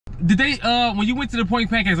did they when you went to the Point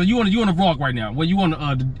Pancakes? Are you on the vlog right now? Well, you on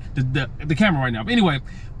the camera right now. But anyway,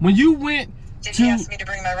 when you went Did he ask me to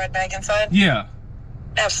bring my red bag inside? Yeah.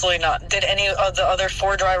 Absolutely not. Did any of the other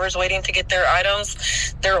 4 drivers waiting to get their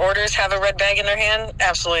items, their orders, have a red bag in their hand?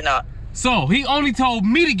 Absolutely not. So he only told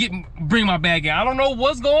me to bring my bag in. I don't know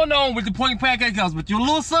what's going on with the Point Pancake House, but you're a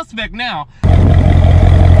little suspect now.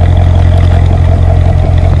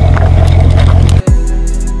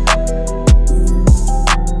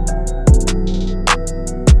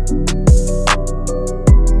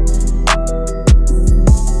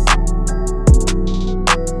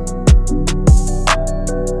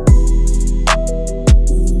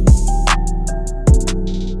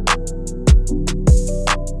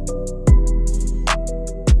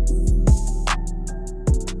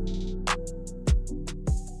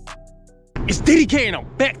 It's DDK and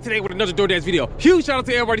I'm back today with another DoorDash video. Huge shout out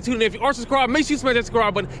to everybody tuning in. If you aren't subscribed, make sure you smash that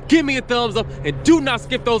subscribe button, give me a thumbs up, and do not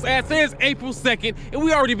skip those ads. Today is April 2nd, and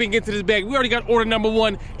we already been getting to this bag. We already got order number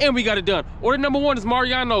 1, and we got it done. Order number 1 is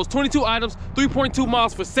Mariano's, 22 items, 3.2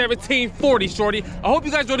 miles for $17.40, shorty. I hope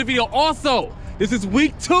you guys enjoyed the video. Also, this is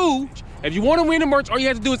week 2. If you want to win the merch, all you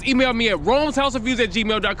have to do is email me at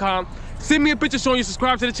romeshousereviews@gmail.com. Send me a picture showing you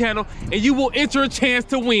subscribe to the channel, and you will enter a chance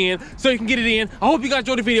to win so you can get it in. I hope you guys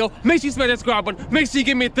enjoyed the video. Make sure you smash that subscribe button. Make sure you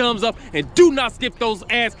give me a thumbs up, and do not skip those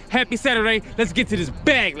ads. Happy Saturday. Let's get to this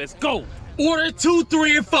bag. Let's go. Order 2,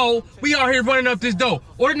 3, and 4. We out here running up this dough.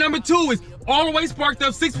 Order number 2 is all the way sparked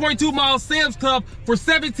up 6.2 miles Sam's Club for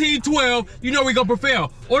 $17.12. You know we gonna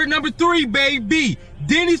prevail. Order number 3, baby.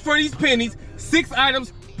 Denny's for these pennies. 6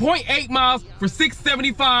 items. 0.8 miles for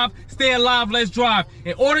 $6.75. Stay alive, let's drive.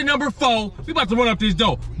 And order number 4, we about to run up this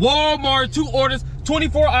dough. Walmart, 2 orders,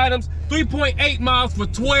 24 items, 3.8 miles for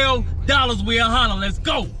 $12. We a holla, let's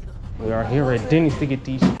go. We are here at Denny's to get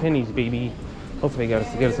these pennies, baby. Hopefully they got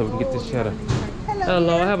us together so we can get this cheddar.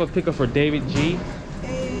 Hello, I have a pickup for David G.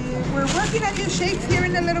 We're working on your shakes here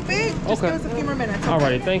in a little bit. Just give us a few more minutes. Okay?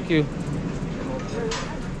 Alrighty, thank you.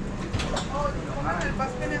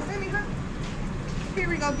 Here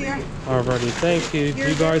we go, dear. Alrighty, thank you.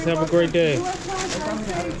 You guys have a great day.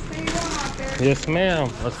 Yes, ma'am.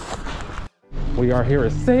 We are here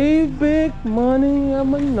at Save Big Money at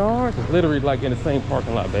Menards. It's literally like in the same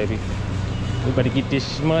parking lot, baby. We better get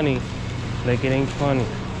this money like it ain't funny.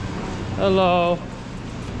 Hello.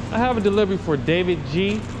 I have a delivery for David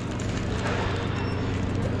G.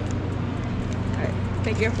 Alright,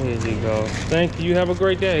 thank you. Here you go. Thank you. Have a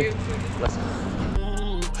great day. Let's go.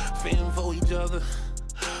 For each other,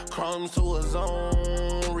 crumbs to a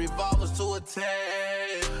zone, revolvers to attack.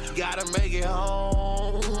 Gotta make it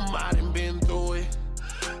home. I done been through it,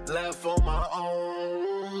 left on my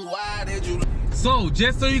own. Why did you? So,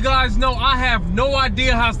 just so you guys know, I have no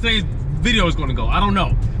idea how today's video is gonna go. I don't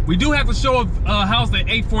know. We do have to show a house at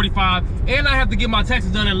 8:45, and I have to get my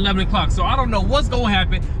taxes done at 11 o'clock. So I don't know what's gonna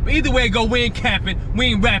happen, but either way it go, we ain't capping, we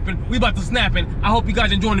ain't rapping, we about to snapping. I hope you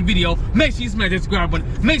guys enjoying the video. Make sure you smash that subscribe button,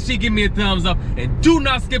 make sure you give me a thumbs up, and do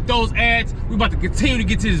not skip those ads. We about to continue to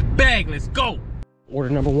get to this bag. Let's go. Order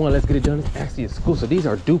number 1, let's get it done. It's actually exclusive. These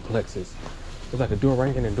are duplexes. There's like a door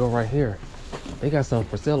right here and a door right here. They got something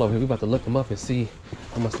for sale over here. We about to look them up and see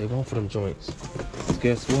how much they want for them joints.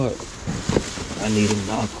 Guess what? I need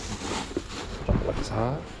another one. Drop it like it's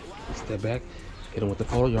hot. Step back. Hit him with the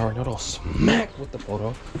photo. You already know they'll smack with the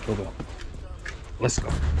photo. Here we go. Let's go.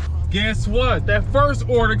 Guess what? That first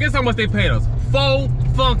order, guess how much they paid us? $4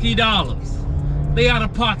 funky. They out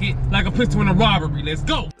of pocket like a pistol in a robbery. Let's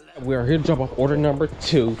go. We are here to drop off order number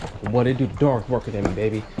 2. What they do, the door's working at me,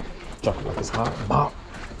 baby. Drop it like it's hot. Bop.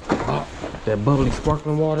 Bop. That bubbly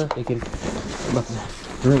sparkling water. They can about to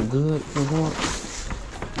drink good.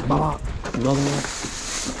 Bop. Another one.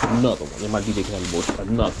 Another one. In my DJ Candy Boy.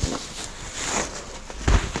 Another one.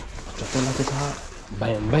 Drop that like it's hot.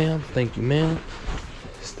 Bam, bam. Thank you, man.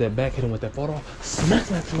 Step back, hit him with that photo. Smack,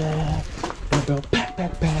 smack, smack. Bam, bam, pat,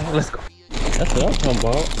 pat, pat. Let's go. That's what I'm talking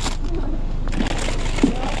about.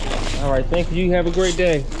 All right, thank you. You have a great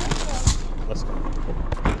day. Let's go.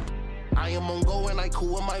 I am on go and I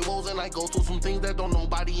cool with my woes and I go through some things that don't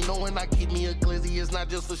nobody know and I keep me a glizzy. It's not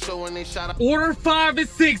just a show and they shot up. Order 5 and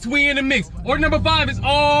 6, we in the mix. Order number 5 is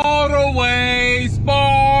all the way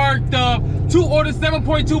sparked up. 2 orders,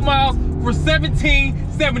 7.2 miles for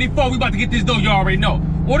 $17.74. We about to get this dough, you already know.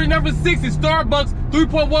 Order number 6 is Starbucks,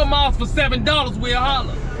 3.1 miles for $7. We a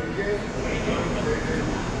holla.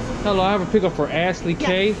 Hello, I have a pickup for Ashley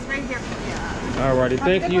K. Yes, right here. Alrighty,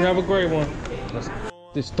 thank you. Have a great one.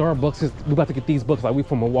 This Starbucks is, we about to get these books like we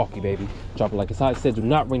from Milwaukee, baby. Drop it like it's hot. It said do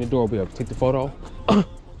not ring the doorbell. Take the photo.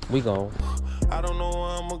 We gone. I don't know where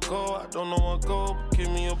I'ma go. I don't know where I'll go. Give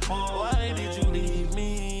me a phone. Why did you leave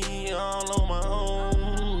me?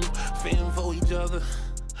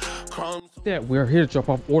 That we're here to drop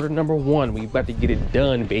off order number 1. We about to get it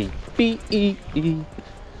done, baby. I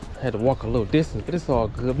had to walk a little distance, but it's all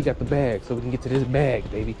good. We got the bag, so we can get to this bag,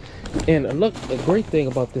 baby. And look, the great thing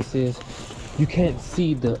about this is you can't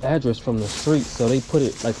see the address from the street, so they put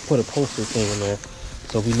it like put a poster thing in there,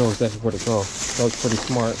 so we know exactly where to go. That was pretty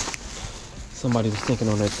smart. Somebody was thinking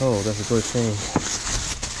on their toes. That's a great thing.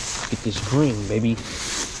 Get this green, baby.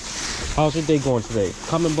 How's your day going today?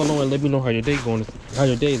 Comment below and let me know how your day is going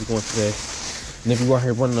today. And if you out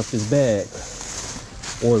here running up this bag,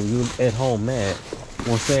 or you at home mad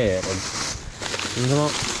or sad, or you know.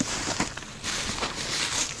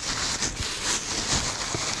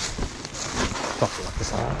 Talking like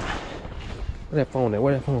this. Where that phone at?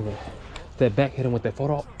 Where that phone at? That back hitting with that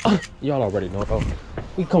photo. Y'all already know though.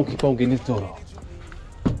 We gonna keep on getting this photo.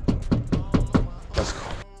 Let's go.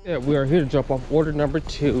 Yeah, we are here to drop off order number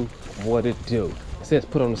 2. What it do? It says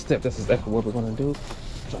put on the step. That's exactly what we're gonna do.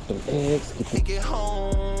 Drop them eggs. Get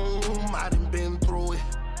home. I done been through it.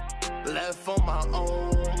 Left on my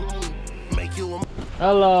own. Make you a...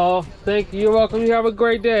 Hello. Thank you. You're welcome. You have a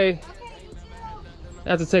great day. I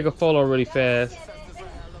have to take a photo really fast.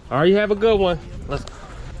 All right, you have a good one. Let's go.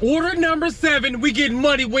 Order number 7, we getting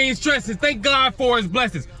money, we ain't stressing. Thank God for his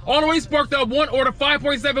blessings. All the way sparked up 1 order,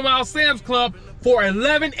 5.7 mile Sam's Club for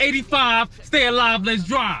 $11.85. Stay alive, let's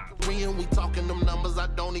drive. We talking them numbers I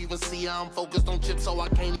don't even see. I'm focused on chips, so I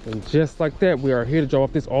can't. And just like that, we are here to drop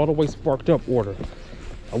off this all the way sparked up order.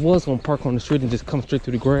 I was gonna park on the street and just come straight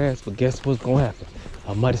through the grass, but guess what's gonna happen?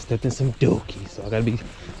 I might have stepped in some dookie, so I gotta be,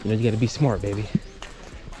 you gotta be smart, baby.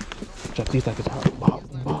 Drop these like it's hot.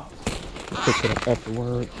 Bop. Pick it up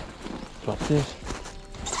afterward. Drop this.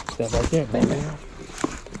 That right there. Bam, bam.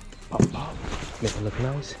 Pop. Make it look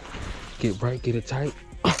nice. Get it right, get it tight.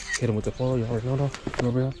 Hit him with the photo. You already know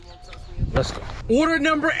though. Let's go. Order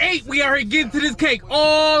number 8. We are here getting to this cake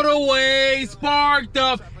all the way sparked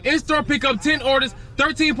up. In-store pickup 10 orders,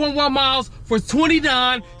 13.1 miles for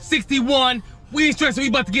 $29.61. We ain't stressing. We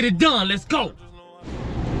about to get it done. Let's go.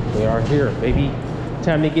 We are here, baby.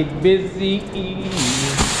 Time to get busy.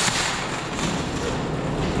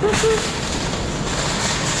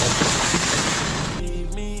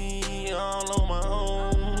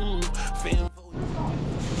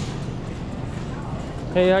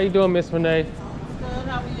 Hey, how you doing, Miss Renee? Good,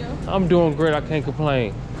 how are you? I'm doing great, I can't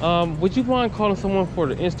complain. Would you mind calling someone for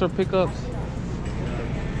the in-store pickups?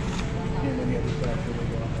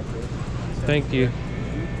 Thank you.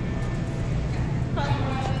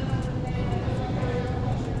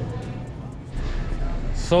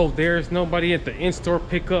 So there's nobody at the in-store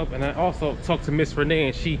pickup, and I also talked to Miss Renee,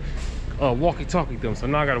 and she walkie-talkied them, so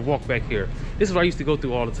now I gotta walk back here. This is what I used to go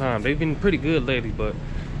through all the time. They've been pretty good lately, but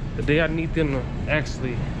the day I need them to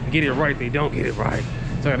actually get it right, they don't get it right.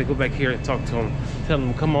 So I gotta go back here and talk to them, tell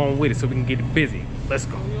them to come on with it so we can get it busy. Let's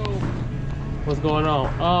go. What's going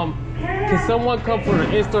on? Can someone come for the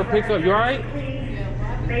in-store pickup? You all right?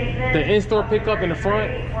 The in-store pickup in the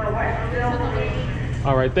front?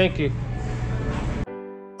 All right, thank you.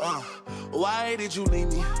 Why did you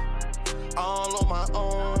leave me all on my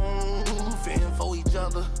own? Fending for each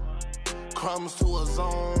other, crumbs to a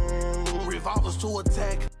zone, revolvers to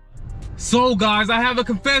attack. So guys, I have a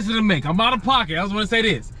confession to make. I'm out of pocket. I just want to say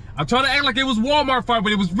this. I'm trying to act like it was Walmart fight,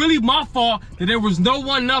 but it was really my fault that there was no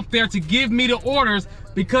one up there to give me the orders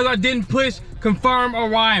because I didn't push confirm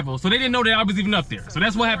arrival. So they didn't know that I was even up there. So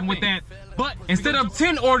that's what happened with that. But instead of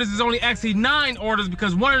 10 orders, it's only actually 9 orders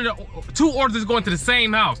because one of the 2 orders is going to the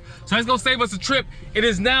same house. So that's gonna save us a trip. It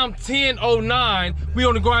is now 10:09. We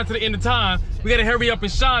on the grind to the end of time. We gotta hurry up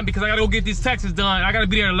and shine because I gotta go get these taxes done. I gotta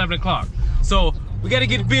be there at 11 o'clock. So we gotta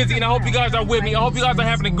get busy, and I hope you guys are with me. I hope you guys are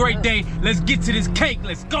having a great day. Let's get to this cake.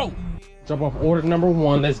 Let's go. Drop off order number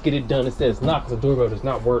 1. Let's get it done. It says knock because the doorbell does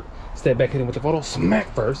not work. Step back in with the photo.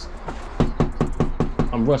 Smack first.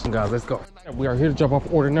 I'm rushing, guys. Let's go. We are here to drop off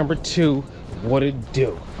order number 2. What it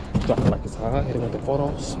do? Drop it like it's hot. Hit it with the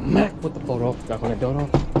photo. Smack with the photo. Knock on that door.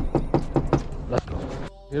 Let's go.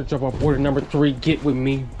 Here to drop off order number 3. Get with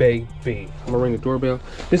me, baby. I'm gonna ring the doorbell.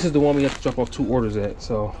 This is the one we have to drop off 2 orders at.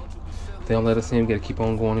 So if they don't let us in, we gotta keep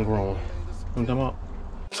on going and growing. I'm done up.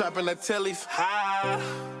 Trapping the tellies high.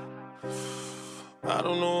 I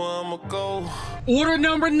don't know where I'ma go. Order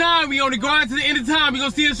number 9. We on the grind to the end of time. We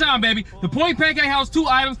gonna see it shine, baby. The Point Pancake House, 2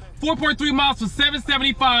 items, 4.3 miles for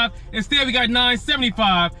 $7.75. Instead, we got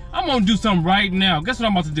 $9.75. I'm gonna do something right now. Guess what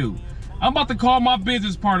I'm about to do? I'm about to call my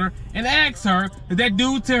business partner and ask her if that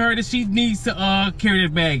dude tell her that she needs to carry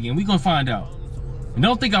that bag in. We gonna find out. And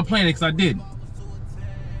don't think I'm playing it, cause I didn't.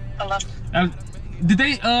 Hello. Did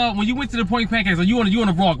they when you went to the Point Pancakes? Are you on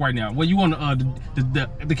the vlog right now? Well, you on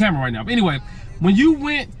the camera right now. But anyway, when you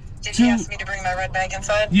went Did he ask me to bring my red bag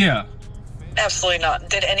inside? Yeah. Absolutely not.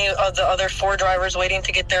 Did any of the other 4 drivers waiting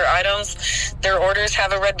to get their items, their orders,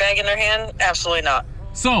 have a red bag in their hand? Absolutely not.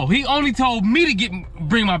 So he only told me to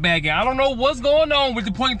bring my bag in. I don't know what's going on with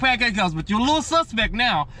the point pancake house, but you're a little suspect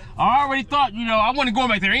now. I already thought, you know, I wasn't going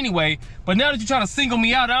back there anyway. But now that you're trying to single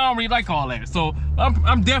me out, I don't really like all that. So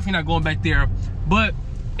I'm definitely not going back there. But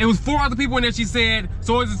it was 4 other people in there, she said.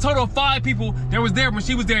 So it was a total of 5 people that was there when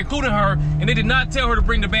she was there, including her, and they did not tell her to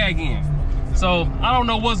bring the bag in. So I don't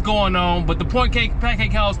know what's going on, but the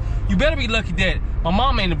pancake house, you better be lucky that my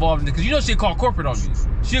mom ain't involved in it, because you know she'll call corporate on you.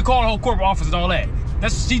 She'll call the whole corporate office and all that.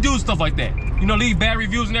 She do stuff like that. You know, leave bad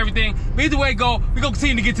reviews and everything. But either way it go, we gonna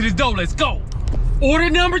continue to get to this dough. Let's go. Order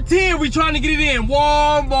number 10, we trying to get it in.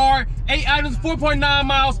 Walmart, 8 items, 4.9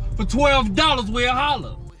 miles for $12. We'll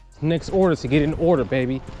holla. Next order to get in order,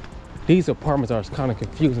 baby. These apartments are kind of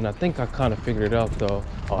confusing. I think I kind of figured it out though.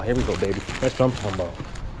 Oh, here we go, baby. That's what I'm talking about.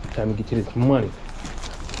 Time to get you this money.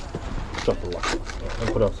 Drop the wall.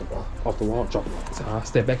 Put up some off the wall. Drop it. So I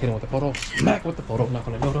step back in with the photo. Smack with the photo. Knock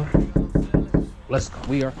on the door. Let's go.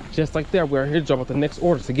 We are just like that. We are here to drop out the next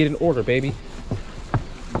order to get in order, baby.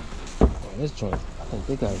 Oh, this joint, I think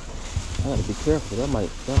they got. I gotta be careful. That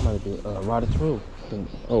might be rotted through.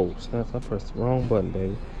 Oh, snaps! I pressed the wrong button,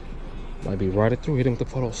 baby. Might be rotted through. Hitting with the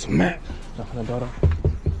photo. Smack. Knock on the door.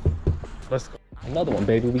 Let's go. Another one,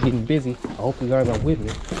 baby. We getting busy. I hope you guys are with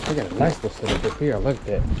me. They got a nice little setup up here. I like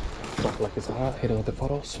that. Drop like it's hot. Hitting with the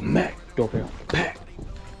photo. Smack. Doorbell. Pack.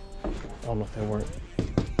 I don't know if that worked.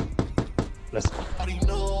 Let's go.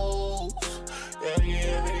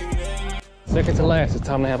 Second to last, it's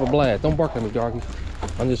time to have a blast. Don't bark at me, doggy.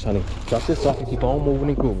 I'm just trying to drop this off and keep on moving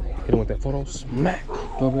and grooving. Hit him with that photo. Smack.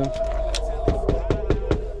 Doorbell.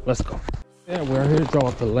 Let's go. Yeah, we're here to draw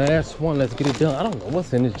out the last one. Let's get it done. I don't know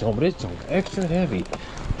what's in this joint, but this joint is extra heavy.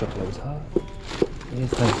 Drop it high.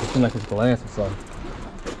 It's like, it feels like it's glass or something.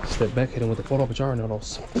 Step back, hit him with the photo, but you already know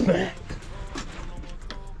those. Smack.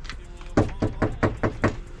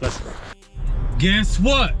 Let's go. Guess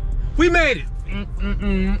what? We made it.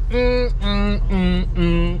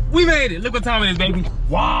 We made it. Look what time it is, baby.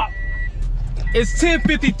 Wow. It's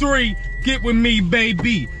 10:53. Get with me,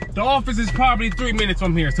 baby. The office is probably 3 minutes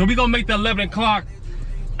from here, so we gonna make the 11 o'clock.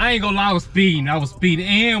 I ain't gonna lie, I was speeding.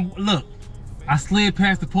 And look, I slid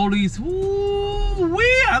past the police.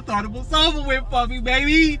 Woo-wee, I thought it was over with for me,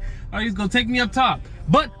 baby. All right, he's gonna take me up top.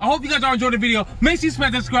 But I hope you guys all enjoyed the video. Make sure you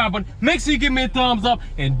smash that subscribe button. Make sure you give me a thumbs up,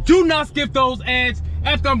 and do not skip those ads.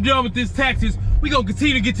 After I'm done with this taxes, we gonna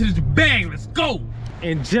continue to get to this bag. Let's go.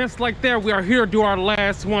 And just like that, we are here to do our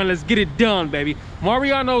last one. Let's get it done, baby.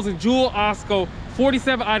 Mariano's and Jewel Osco,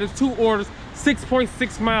 47 items, 2 orders,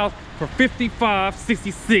 6.6 miles for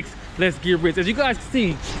 $55.66. Let's get rich. As you guys can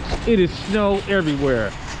see, it is snow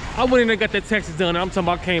everywhere. I went in and got that taxes done. I'm talking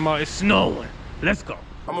about came out, it's snowing. Let's go.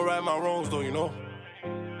 I'ma right my wrongs though, you know.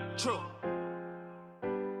 True.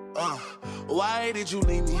 Why did you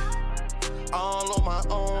leave me all on my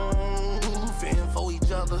own, fending for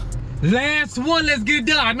each other? Last one, let's get it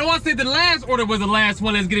done. I know I said the last order was the last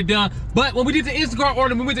one, let's get it done. But when we did the InstaCart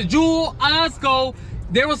order, we went to Jewel Osco,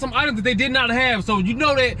 there were some items that they did not have. So you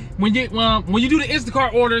know that when you do the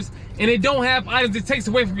Instacart orders and they don't have items, it takes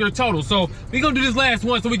away from your total. So we're gonna do this last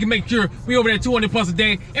one so we can make sure we over there 200 plus a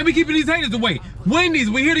day, and we keeping these haters away. Wendy's,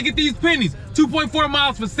 we're here to get these pennies. 2.4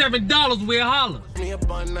 miles for $7, we'll holler. Me a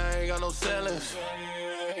bun, I ain't got no sellings.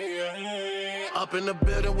 Up in the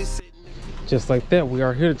building, we sit. Just like that, we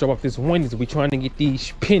are here to drop off this Wendy's. We trying to get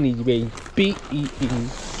these pennies, baby.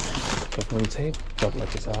 Drop on the table, drop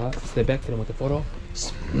like this high. Step back to them with the photo.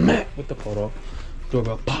 Smack with the photo.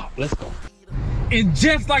 Doorbell pop. Let's go. And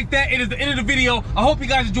just like that, it is the end of the video. I hope you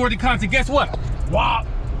guys enjoyed the content. Guess what? Wow.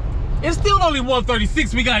 It's still only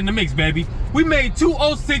 136 we got in the mix, baby. We made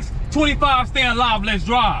 206.25. Stay alive. Let's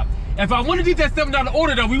drive. If I wanted to get that $7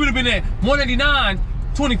 order though, we would have been at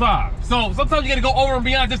 189.25. So sometimes you gotta go over and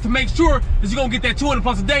beyond just to make sure that you're gonna get that 200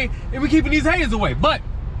 plus a day, and we're keeping these haters away. But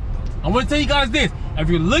I want to tell you guys this: if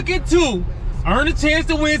you're looking to earn a chance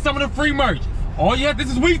to win some of the free merch, all you have,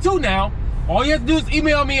 this is week 2 now, all you have to do is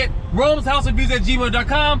email me at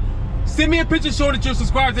romeshousereviews@gmail.com. Send me a picture showing that you're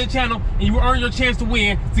subscribed to the channel, and you will earn your chance to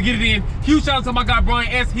win to get it in. Huge shout out to my guy Brian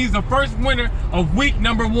S. He's the first winner of week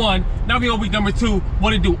number 1. Now we on week number 2.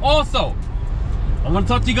 What to do? Also, I want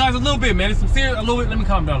to talk to you guys a little bit, man. It's some serious, a little bit. Let me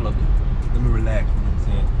calm down a little bit. Let me relax. You know what I'm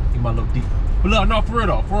saying? Get my little deep. But look, no, for real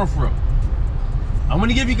though, for real. I'm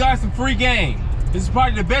gonna give you guys some free game. This is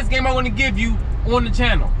probably the best game I want to give you on the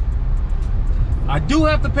channel. I do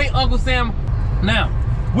have to pay Uncle Sam now.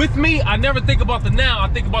 With me, I never think about the now, I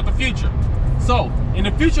think about the future. So in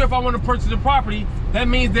the future, if I want to purchase a property, that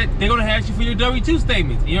means that they're gonna ask you for your W-2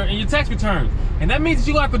 statements and your tax returns. And that means that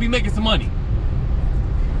you're gonna have to be making some money.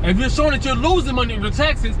 And if you're showing that you're losing money on your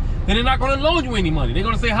taxes, then they're not gonna loan you any money. They're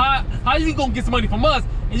gonna say, how you gonna get some money from us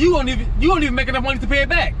and you won't even make enough money to pay it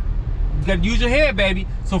back? You gotta use your head, baby.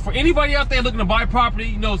 So for anybody out there looking to buy property,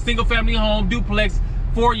 you know, single family home, duplex,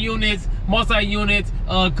 4 units, multi-units,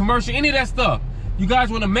 commercial, any of that stuff, you guys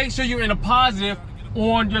wanna make sure you're in a positive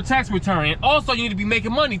on your tax return. And also you need to be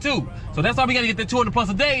making money too. So that's why we gotta get that 200 plus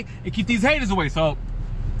a day and keep these haters away. So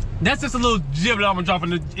that's just a little jib that I'm gonna drop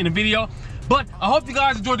in the video. But I hope you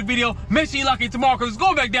guys enjoyed the video. Make sure you lock in tomorrow because it's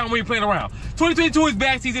going back down when you're playing around. 2022 is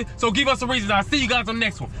back season, so give us a reason. I'll see you guys on the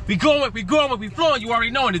next one. We growing, we flowing. You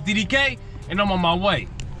already know it. It's DDK, and I'm on my way.